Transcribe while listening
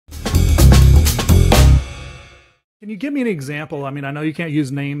Can you give me an example? I mean, I know you can't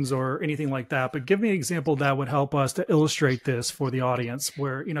use names or anything like that, but give me an example that would help us to illustrate this for the audience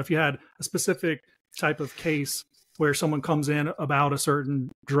where, if you had a specific type of case where someone comes in about a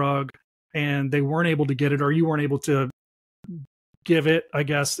certain drug and they weren't able to get it or you weren't able to give it, I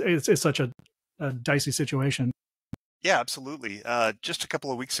guess it's such a dicey situation. Yeah, absolutely. Just a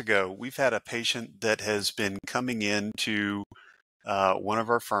couple of weeks ago, we've had a patient that has been coming in to one of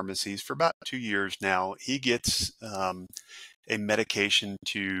our pharmacies for about 2 years now. He gets a medication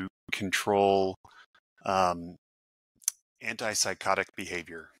to control um, antipsychotic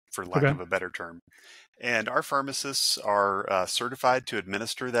behavior, for lack Okay. of a better term. And our pharmacists are certified to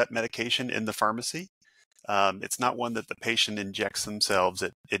administer that medication in the pharmacy. It's not one that the patient injects themselves.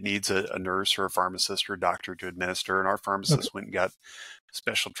 It needs a nurse or a pharmacist or a doctor to administer, and our Okay. pharmacist went and got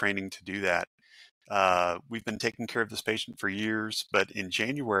special training to do that. We've been taking care of this patient for years, but in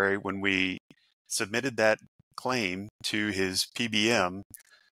January, when we submitted that claim to his PBM,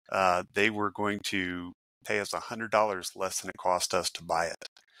 they were going to pay us $100 less than it cost us to buy it.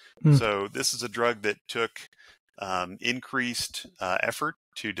 Hmm. So this is a drug that took increased effort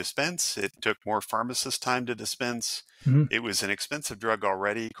to dispense. It took more pharmacist time to dispense. Mhm. It was an expensive drug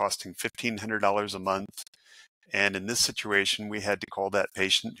already, costing $1,500 a month. And in this situation, we had to call that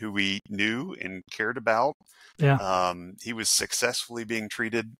patient who we knew and cared about. Yeah. He was successfully being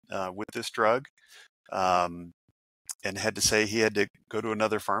treated with this drug, um, and had to say he had to go to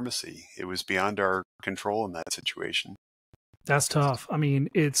another pharmacy. It was beyond our control in that situation. That's tough. I mean,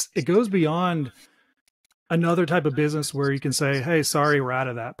 it goes beyond another type of business where you can say, "Hey, sorry, we're out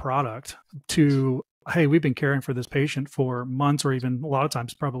of that product," to, "Hey, we've been caring for this patient for months or even a lot of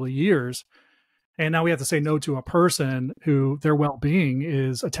times probably years. And now we have to say no to a person who their well-being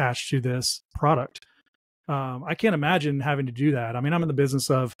is attached to this product." I can't imagine having to do that. I mean, I'm in the business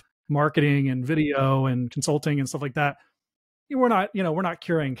of marketing and video and consulting and stuff like that. We're not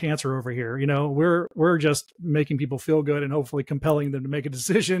curing cancer over here. We're just making people feel good and hopefully compelling them to make a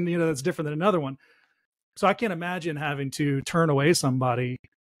decision, that's different than another one. So I can't imagine having to turn away somebody.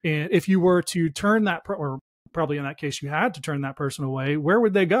 And if you were to turn or probably in that case, you had to turn that person away, where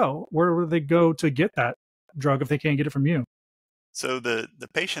would they go? Where would they go to get that drug if they can't get it from you? So the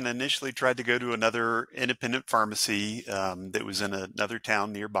patient initially tried to go to another independent pharmacy that was in another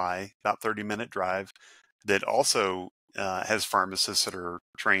town nearby, about 30-minute drive, that also has pharmacists that are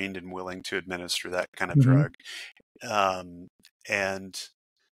trained and willing to administer that kind of Hmm. drug. Um, and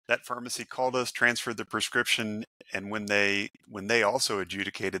that pharmacy called us, transferred the prescription, and when they also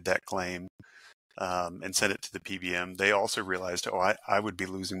adjudicated that claim and sent it to the PBM, they also realized, oh, I would be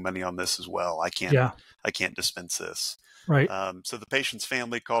losing money on this as well. Yeah. I can't dispense this. Right. So the patient's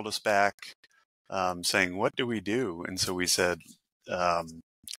family called us back saying, what do we do? And so we said, um,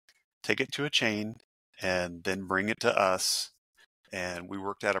 take it to a chain and then bring it to us. And we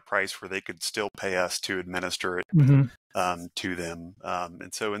worked out a price where they could still pay us to administer it Hmm. to them.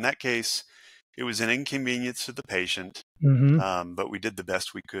 And so in that case, it was an inconvenience to the patient, Hmm. but we did the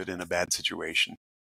best we could in a bad situation.